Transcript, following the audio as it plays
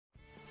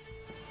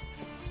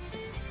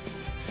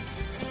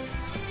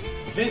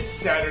This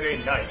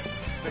Saturday night,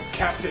 the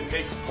captain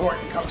makes port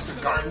and comes to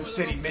Garden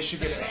City,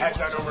 Michigan, and heads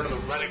on over to the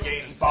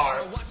Renegades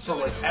Bar for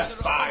when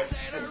F5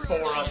 and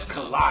 4US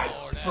collide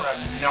for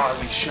a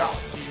gnarly show.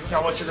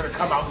 Now what you're going to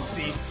come out and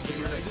see is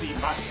you're going to see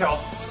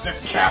myself, the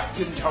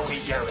Captain Tony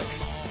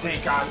Garrix,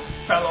 take on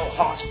fellow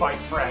Hoss Fight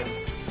friends,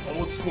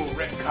 Old School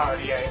Rick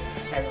Cartier,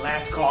 and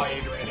Last Call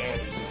Adrian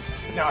Anderson.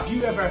 Now, if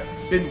you've ever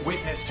been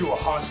witness to a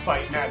Hoss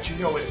Fight match, you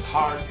know it is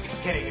hard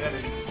hitting, and that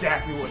is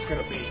exactly what it's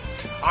going to be.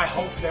 I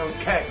hope those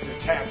kegs are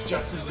tapped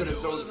just as good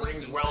as those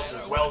rings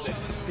welded,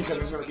 because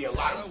there's going to be a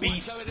lot of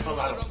beef, a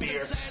lot of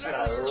beer, and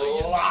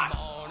a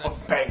lot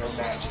of banger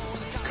matches.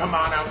 Come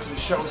on out to the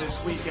show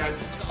this weekend.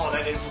 All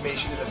that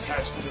information is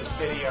attached to this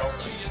video,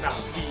 and I'll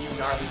see you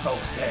gnarly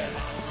folks there.